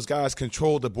Jokic and those guys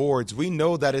control the boards, we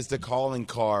know that is the calling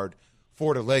card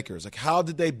for the Lakers. Like, how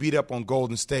did they beat up on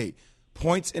Golden State?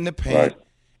 Points in the paint,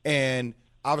 and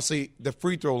obviously the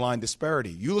free throw line disparity.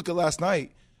 You look at last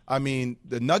night. I mean,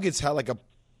 the Nuggets had like a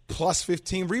plus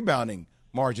 15 rebounding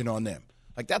margin on them.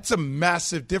 Like, that's a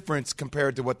massive difference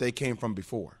compared to what they came from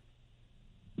before.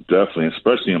 Definitely,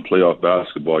 especially in playoff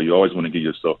basketball, you always want to give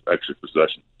yourself extra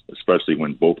possessions, especially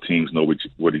when both teams know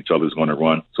what each other is going to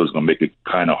run. So it's going to make it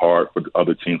kind of hard for the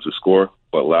other teams to score.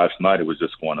 But last night it was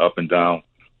just going up and down.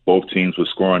 Both teams were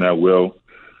scoring at will.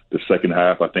 The second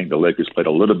half, I think the Lakers played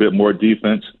a little bit more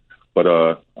defense. But,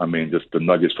 I mean, just the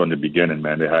Nuggets from the beginning,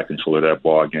 man, they had control of that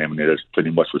ball game, and they just pretty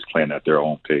much was playing at their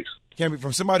own pace. Camby,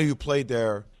 from somebody who played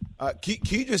there, can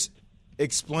you just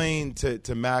explain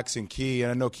to Max and Key,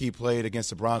 and I know Key played against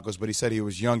the Broncos, but he said he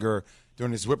was younger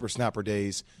during his whippersnapper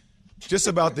days, just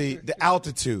about the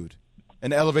altitude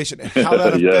and the elevation, and how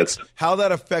that affects how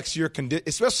that affects your condition,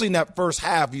 especially in that first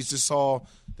half. You just saw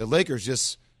the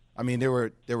Lakers they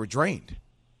were drained.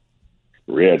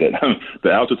 Yeah,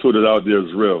 the altitude out there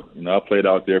is real. You know, I played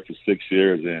out there for 6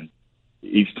 years, and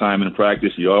each time in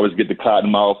practice, you always get the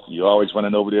cotton mouth. You're always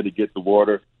running over there to get the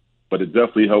water. But it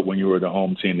definitely helped when you were the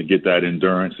home team to get that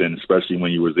endurance, and especially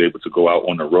when you was able to go out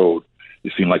on the road,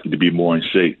 it seemed like you to be more in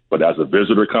shape. But as a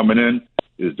visitor coming in,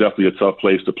 it's definitely a tough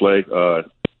place to play.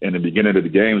 In the beginning of the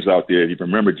games out there, if you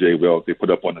remember, Jay, well, they put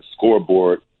up on the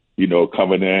scoreboard, you know,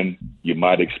 coming in, you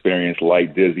might experience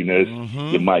light dizziness. Mm-hmm.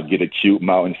 You might get acute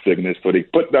mountain sickness. So they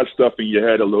put that stuff in your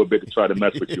head a little bit to try to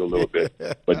mess with you a little bit.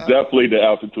 But definitely the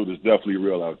altitude is definitely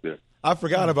real out there. I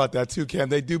forgot about that too, Cam.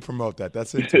 They do promote that.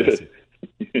 That's interesting.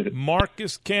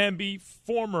 Marcus Camby,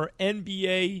 former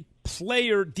NBA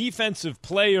player, defensive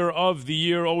player of the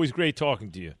year. Always great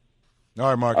talking to you. All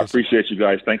right, Marcus. I appreciate you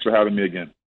guys. Thanks for having me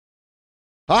again.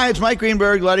 Hi, it's Mike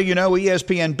Greenberg letting you know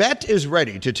ESPN Bet is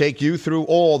ready to take you through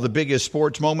all the biggest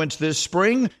sports moments this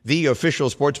spring. The official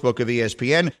sportsbook of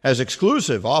ESPN has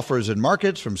exclusive offers and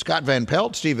markets from Scott Van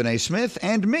Pelt, Stephen A. Smith,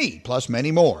 and me, plus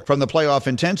many more. From the playoff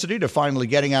intensity to finally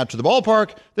getting out to the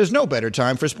ballpark, there's no better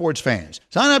time for sports fans.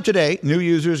 Sign up today. New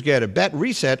users get a bet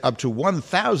reset up to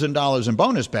 $1,000 in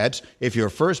bonus bets if your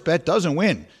first bet doesn't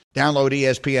win. Download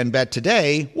ESPN Bet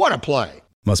today. What a play.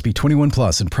 Must be 21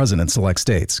 plus and present in select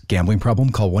states. Gambling problem?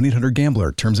 Call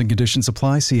 1-800-GAMBLER. Terms and conditions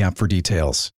apply. See app for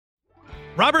details.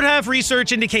 Robert Half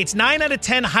research indicates 9 out of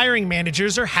 10 hiring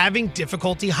managers are having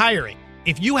difficulty hiring.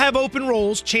 If you have open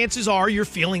roles, chances are you're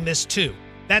feeling this too.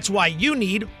 That's why you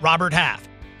need Robert Half.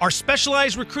 Our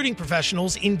specialized recruiting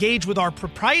professionals engage with our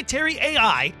proprietary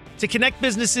AI to connect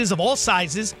businesses of all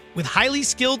sizes with highly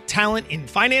skilled talent in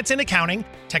finance and accounting,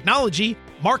 technology,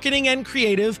 marketing and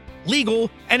creative, legal,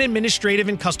 and administrative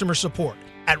and customer support.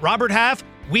 At Robert Half,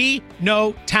 we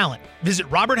know talent. Visit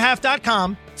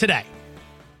roberthalf.com today.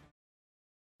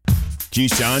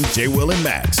 Keyshawn, J. Will, and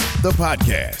Max, the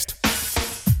podcast.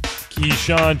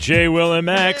 Keyshawn, J. Will, and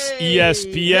Max,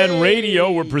 ESPN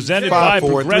Radio. We're presented by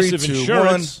Progressive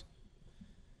Insurance.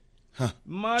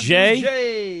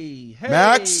 Jay.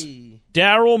 Max.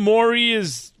 Daryl Morey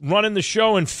is running the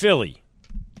show in Philly.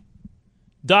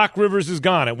 Doc Rivers is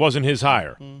gone. It wasn't his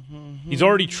hire. He's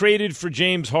already traded for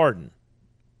James Harden.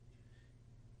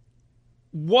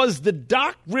 Was the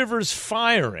Doc Rivers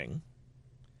firing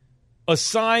a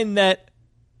sign that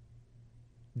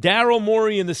Daryl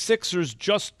Morey and the Sixers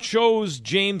just chose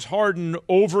James Harden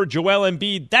over Joel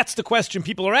Embiid? That's the question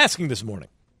people are asking this morning.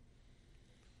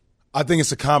 I think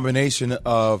it's a combination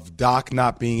of Doc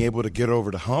not being able to get over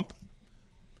the hump.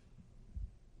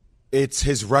 It's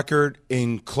his record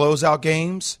in closeout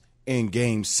games, in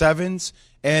game sevens,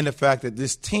 and the fact that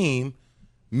this team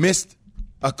missed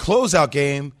a closeout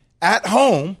game at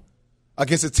home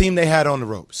against a team they had on the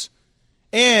ropes.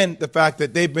 And the fact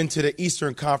that they've been to the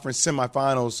Eastern Conference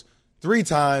semifinals 3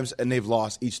 times and they've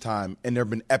lost each time, and there have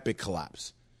been epic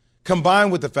collapse.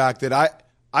 Combined with the fact that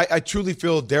I truly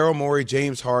feel Daryl Morey,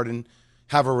 James Harden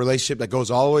have a relationship that goes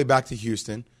all the way back to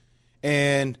Houston,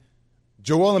 and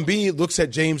Joel Embiid looks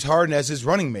at James Harden as his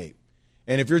running mate.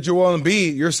 And if you're Joel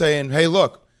Embiid, you're saying, hey,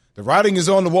 look, the writing is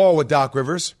on the wall with Doc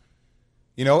Rivers.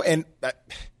 You know, and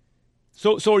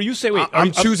So are you saying, wait,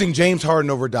 I'm choosing James Harden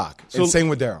over Doc, and same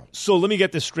with Daryl. So let me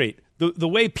get this straight. The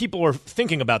way people are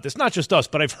thinking about this, not just us,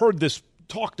 but I've heard this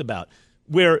talked about,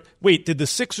 where, wait, did the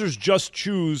Sixers just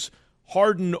choose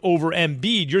Harden over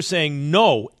Embiid? You're saying,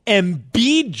 no,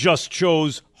 Embiid just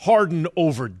chose Harden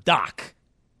over Doc.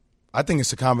 I think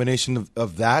it's a combination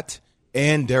of that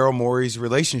and Daryl Morey's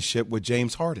relationship with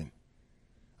James Harden.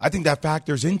 I think that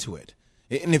factors into it.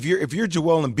 And if you're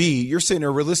Joel Embiid, you're sitting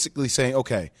there realistically saying,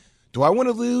 okay, do I want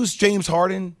to lose James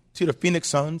Harden to the Phoenix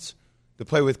Suns to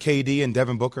play with KD and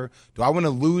Devin Booker? Do I want to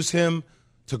lose him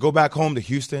to go back home to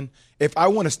Houston? If I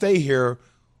want to stay here,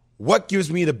 what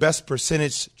gives me the best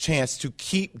percentage chance to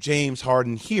keep James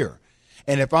Harden here?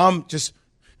 And if I'm just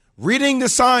reading the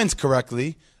signs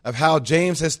correctly of how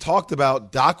James has talked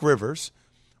about Doc Rivers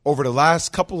over the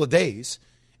last couple of days,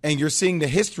 and you're seeing the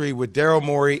history with Daryl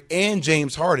Morey and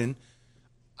James Harden,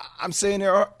 I'm saying,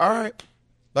 all right,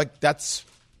 like that's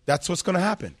what's going to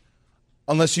happen.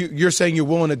 Unless you're saying you're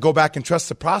willing to go back and trust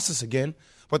the process again,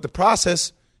 but the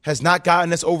process has not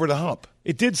gotten us over the hump.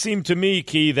 It did seem to me,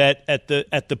 Key, that at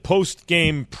the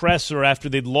post-game presser after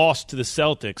they'd lost to the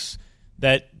Celtics,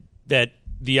 that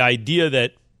the idea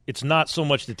that it's not so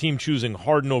much the team choosing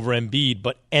Harden over Embiid,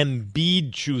 but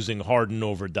Embiid choosing Harden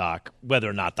over Doc, whether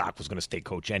or not Doc was going to stay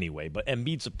coach anyway, but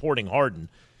Embiid supporting Harden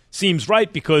seems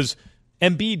right because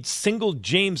Embiid singled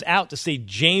James out to say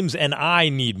James and I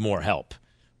need more help.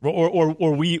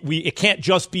 Or we it can't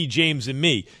just be James and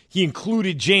me. He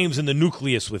included James in the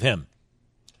nucleus with him.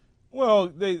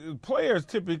 Well, players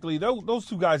typically, those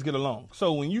two guys get along.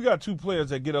 So when you got two players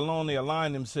that get along, they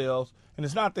align themselves. And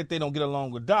it's not that they don't get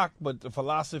along with Doc, but the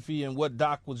philosophy and what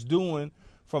Doc was doing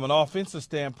from an offensive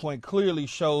standpoint clearly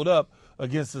showed up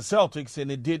against the Celtics,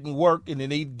 and it didn't work, and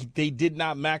they did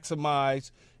not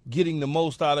maximize getting the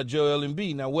most out of Joel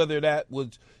Embiid. Now, whether that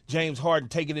was James Harden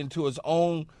taking it into his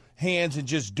own hands and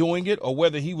just doing it, or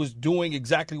whether he was doing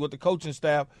exactly what the coaching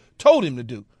staff told him to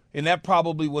do. And that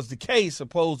probably was the case,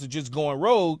 opposed to just going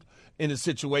rogue in a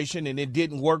situation, and it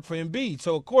didn't work for Embiid.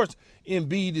 So, of course,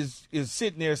 Embiid is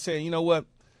sitting there saying, you know what,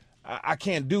 I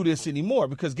can't do this anymore,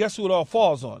 because guess who it all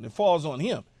falls on? It falls on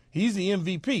him. He's the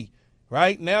MVP,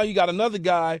 right? Now you got another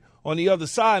guy on the other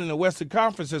side in the Western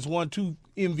Conference that's won 2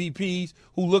 MVPs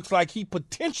who looks like he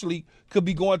potentially could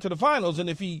be going to the finals. And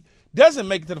if he doesn't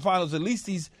make it to the finals, at least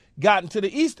he's gotten to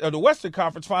the East or the Western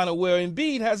Conference final, where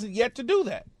Embiid hasn't yet to do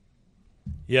that.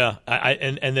 Yeah,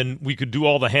 and then we could do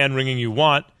all the hand-wringing you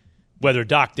want, whether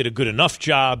Doc did a good enough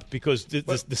job, because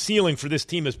the ceiling for this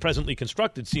team as presently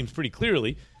constructed seems pretty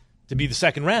clearly to be the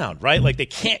second round, right? Like they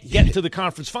can't get to the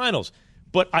conference finals.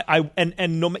 But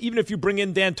even if you bring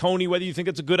in D'Antoni, whether you think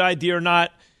it's a good idea or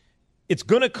not, it's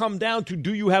going to come down to,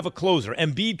 do you have a closer?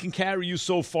 Embiid can carry you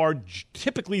so far.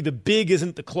 Typically, the big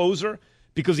isn't the closer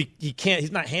because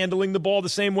he's not handling the ball the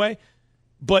same way.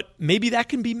 But maybe that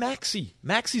can be Maxey.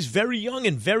 Maxey's very young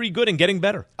and very good and getting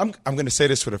better. I'm going to say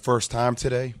this for the first time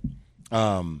today.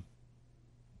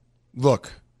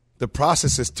 Look, the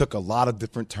processes took a lot of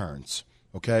different turns,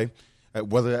 okay?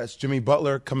 Whether that's Jimmy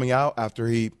Butler coming out after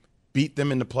he beat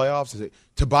them in the playoffs, is it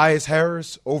Tobias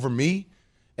Harris over me?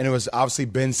 And it was obviously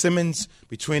Ben Simmons,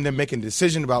 between them making a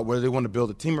decision about whether they want to build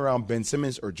a team around Ben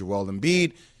Simmons or Joel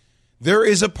Embiid. There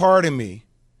is a part of me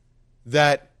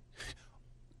that,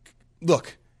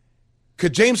 look,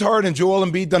 could James Harden and Joel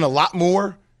Embiid done a lot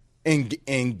more in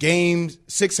Game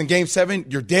 6 and Game 7?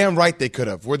 You're damn right they could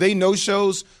have. Were they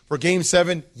no-shows for Game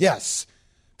 7? Yes.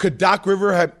 Could Doc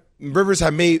Rivers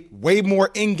have made way more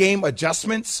in-game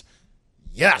adjustments?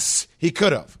 Yes, he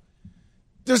could have.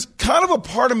 There's kind of a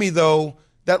part of me, though,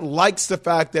 that likes the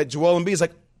fact that Joel Embiid is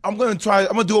like, I'm going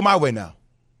to do it my way now.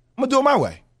 I'm going to do it my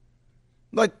way.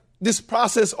 Like, this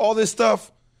process, all this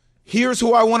stuff, here's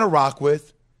who I want to rock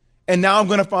with, and now I'm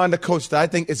going to find a coach that I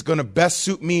think is going to best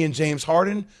suit me and James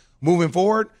Harden moving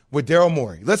forward with Daryl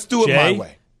Morey. Let's do it my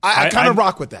way. I kind of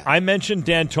rock with that. I mentioned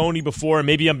D'Antoni before, and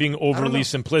maybe I'm being overly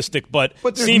simplistic, but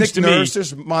there's seems Nick to Nurse, me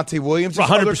there's Monty Williams, there's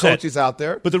 100%. other coaches out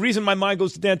there. But the reason my mind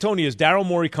goes to D'Antoni is Daryl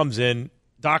Morey comes in,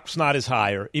 Doc's not as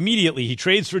higher. Immediately he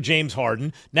trades for James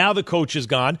Harden. Now the coach is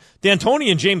gone. D'Antoni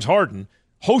and James Harden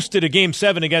hosted a Game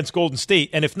 7 against Golden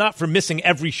State, and if not for missing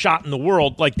every shot in the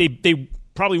world, like they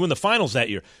probably win the finals that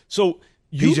year. So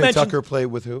you PJ Tucker played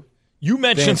with who? You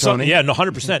mentioned something, 100%.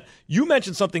 Mm-hmm. You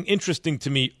mentioned something interesting to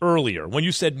me earlier when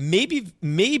you said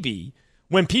maybe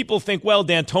when people think, well,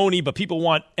 D'Antoni, but people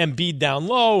want Embiid down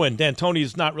low, and D'Antoni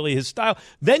is not really his style.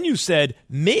 Then you said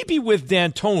maybe with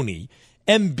D'Antoni,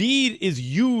 Embiid is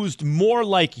used more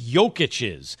like Jokic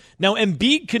is. Now,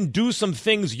 Embiid can do some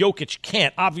things Jokic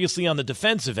can't, obviously on the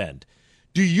defensive end.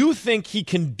 Do you think he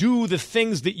can do the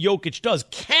things that Jokic does?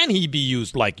 Can he be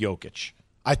used like Jokic?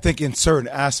 I think in certain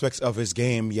aspects of his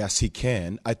game, yes, he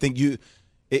can. I think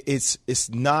it's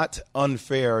not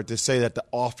unfair to say that the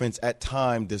offense at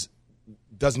times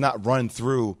does not run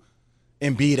through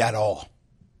Embiid at all.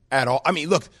 At all. I mean,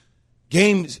 look,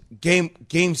 game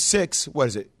 6, what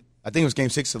is it? I think it was Game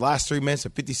 6, the last 3 minutes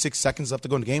and 56 seconds left to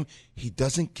go in the game. He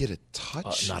doesn't get a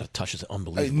touch. Not a touch is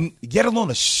unbelievable. Yet alone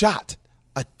a shot,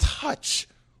 a touch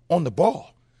on the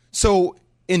ball. So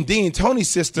in D'Antoni's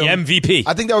system, the MVP.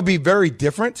 I think that would be very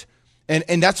different.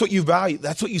 And that's what you value.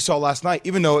 That's what you saw last night.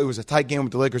 Even though it was a tight game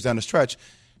with the Lakers down the stretch,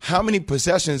 how many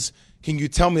possessions can you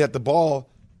tell me that the ball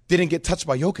didn't get touched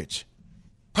by Jokic?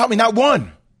 Probably not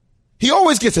one. He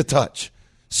always gets a touch.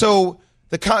 So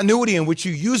the continuity in which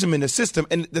you use him in the system,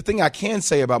 and the thing I can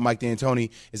say about Mike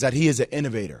D'Antoni is that he is an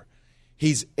innovator.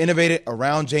 He's innovated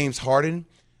around James Harden.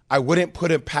 I wouldn't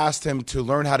put it past him to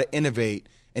learn how to innovate,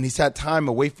 and he's had time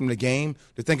away from the game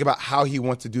to think about how he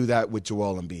wants to do that with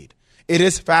Joel Embiid. It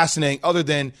is fascinating, other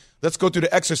than let's go through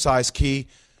the exercise key.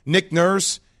 Nick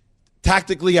Nurse,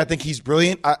 tactically, I think he's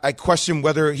brilliant. I question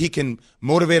whether he can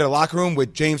motivate a locker room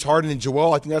with James Harden and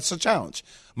Joel. I think that's a challenge.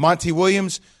 Monty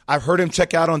Williams, I've heard him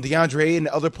check out on DeAndre and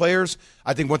other players.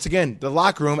 I think, once again, the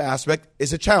locker room aspect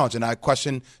is a challenge, and I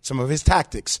question some of his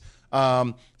tactics.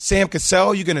 Sam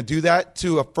Cassell, you're going to do that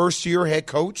to a first-year head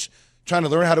coach trying to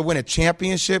learn how to win a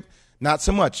championship? Not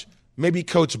so much. Maybe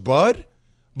Coach Bud,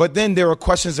 but then there are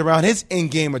questions around his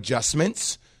in-game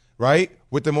adjustments, right,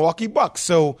 with the Milwaukee Bucks.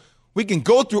 So we can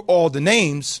go through all the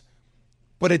names,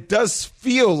 but it does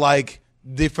feel like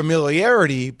the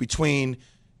familiarity between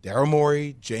Daryl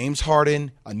Morey, James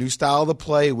Harden, a new style of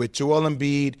play with Joel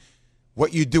Embiid,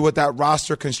 what you do with that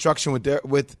roster construction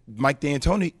with Mike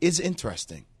D'Antoni is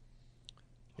interesting.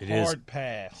 It Hard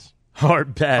pass.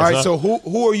 Hard pass. All right, so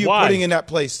who are you putting in that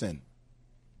place then?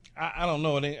 I don't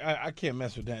know. I can't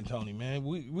mess with D'Antoni, man.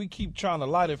 We keep trying to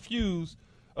light a fuse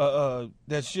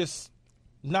that's just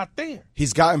not there.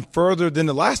 He's gotten further than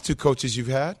the last two coaches you've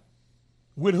had.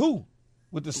 With who?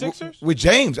 With the Sixers? With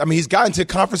James. I mean, he's gotten to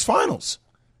conference finals.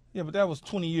 Yeah, but that was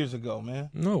 20 years ago, man.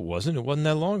 No, it wasn't. It wasn't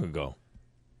that long ago.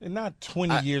 And not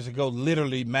 20 years ago,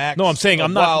 literally, Max. No, I'm saying we're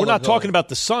not ago. talking about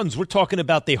the Suns. We're talking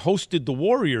about they hosted the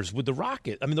Warriors with the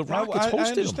Rockets. I mean, the Rockets hosted I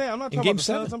understand. them I'm not in talking Game about the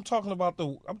 7. Suns. I'm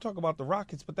talking about the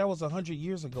Rockets, but that was 100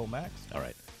 years ago, Max. All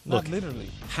right. Not Look, literally.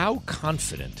 How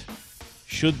confident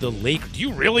should the Lakers – do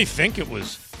you really think it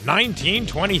was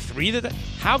 1923?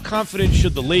 How confident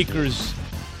should the Lakers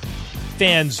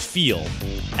fans feel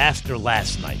after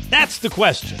last night? That's the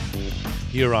question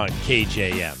here on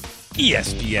KJM,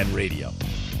 ESPN Radio.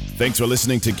 Thanks for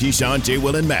listening to Keyshawn, J.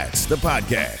 Will, and Max, the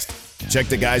podcast. Check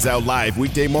the guys out live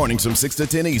weekday mornings from 6 to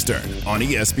 10 Eastern on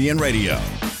ESPN Radio.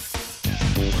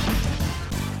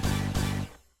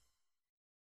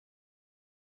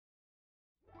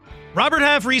 Robert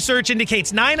Half research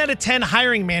indicates 9 out of 10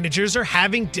 hiring managers are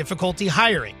having difficulty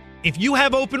hiring. If you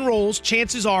have open roles,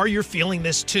 chances are you're feeling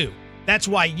this too. That's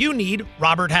why you need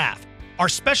Robert Half. Our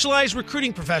specialized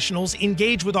recruiting professionals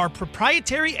engage with our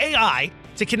proprietary AI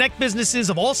to connect businesses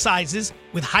of all sizes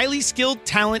with highly skilled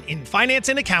talent in finance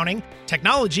and accounting,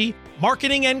 technology,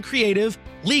 marketing and creative,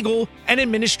 legal, and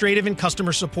administrative and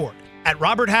customer support. At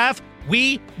Robert Half,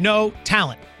 we know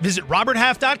talent. Visit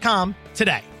roberthalf.com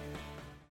today.